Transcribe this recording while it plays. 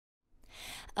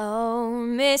Oh,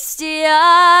 misty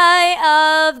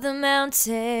eye of the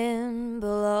mountain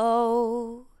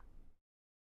below,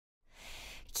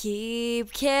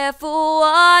 keep careful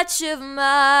watch of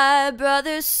my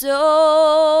brother's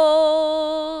souls.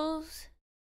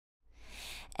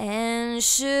 And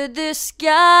should the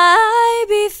sky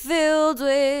be filled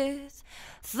with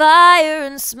fire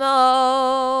and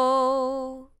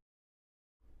smoke,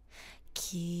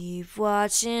 keep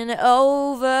watching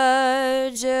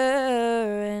over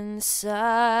Sheeran's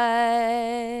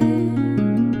side.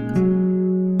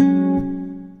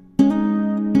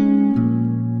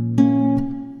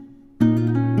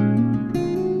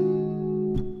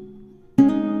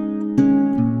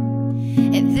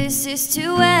 If this is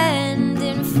to end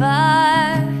in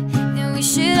fire, then we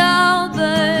should all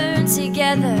burn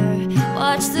together.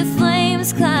 Watch the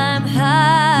flames climb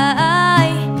high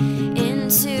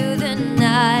into the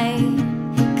night,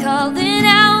 calling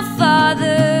out,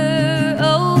 Father,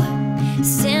 oh,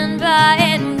 stand by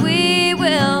and we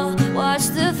will watch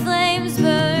the flames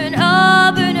burn,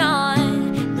 all burn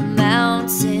on the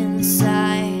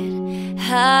mountainside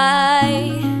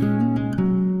high.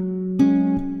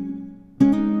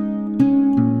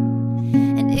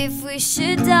 If we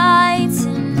should die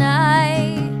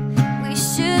tonight, we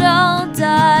should all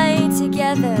die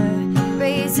together.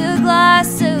 Raise a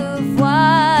glass of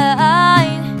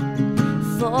wine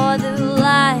for the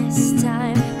last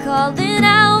time, calling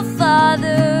out,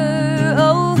 Father,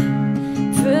 oh,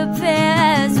 prepare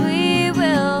as we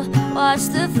will watch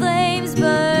the flames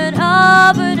burn,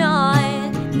 all burn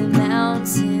on the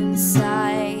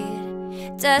mountainside.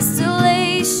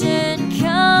 Desolation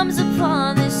comes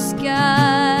upon the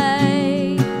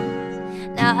sky.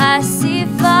 Now I see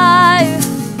fire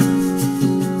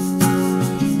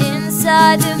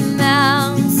inside the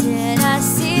mountain. I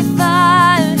see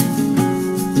fire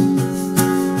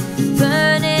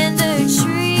burning the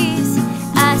trees.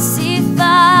 I see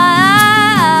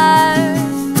fire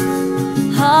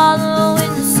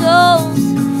hollowing souls.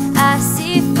 I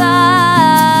see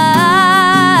fire,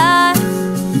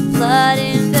 blood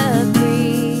in the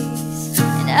breeze,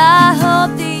 and I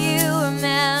hope that you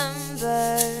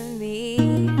remember me.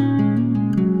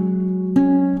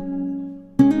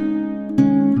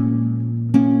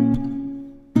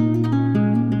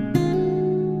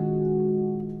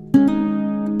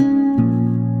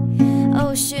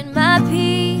 Oh, should my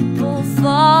people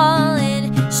fall,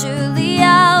 and surely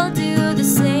I'll do the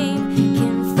same.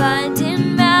 Confined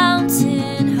in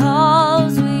mountain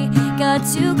halls, we got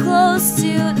too close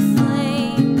to the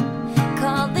flame,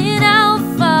 calling out,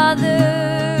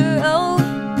 Father, oh,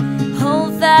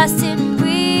 hold fast and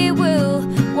we will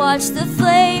watch the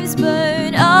flames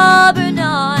burn, all burn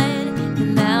on the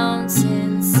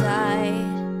mountainside.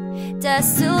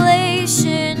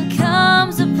 Desolation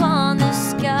comes upon the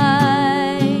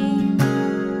sky.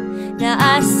 Now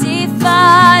I see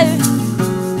fire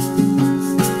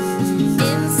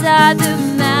inside the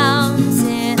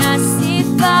mountain. I see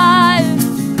fire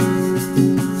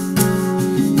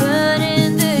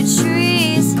burning the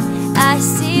trees. I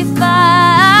see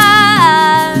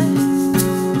fire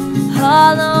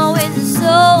hollowing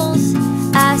souls.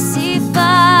 I see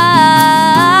fire,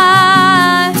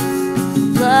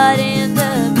 blood in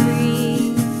the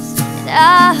breeze, and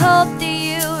I hope that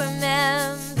you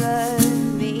remember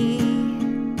me.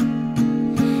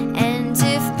 And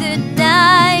if the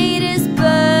night is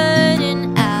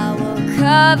burning, I will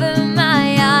cover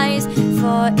my eyes,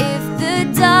 for if the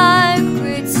dark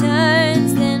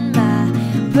returns, then my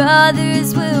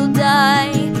brothers will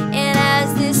die. And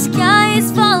as the sky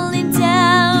is falling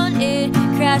down, it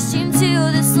crashed into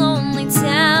this lonely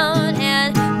town,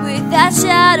 and with that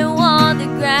shadow on the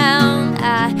ground,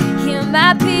 I hear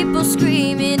my people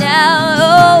screaming out,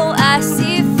 oh, I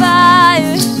see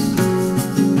fire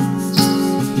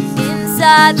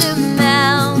inside the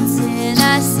mountain.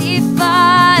 I see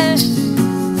fire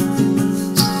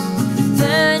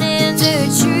burning the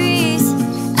trees.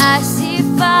 I see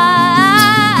fire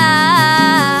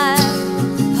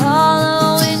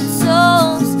hollowing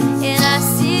souls, and I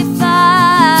see fire,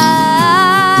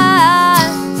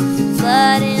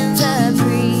 blood in the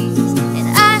breeze, and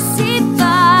I see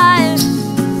fire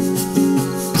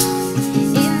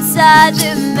inside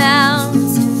the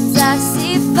mountains. I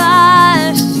see fire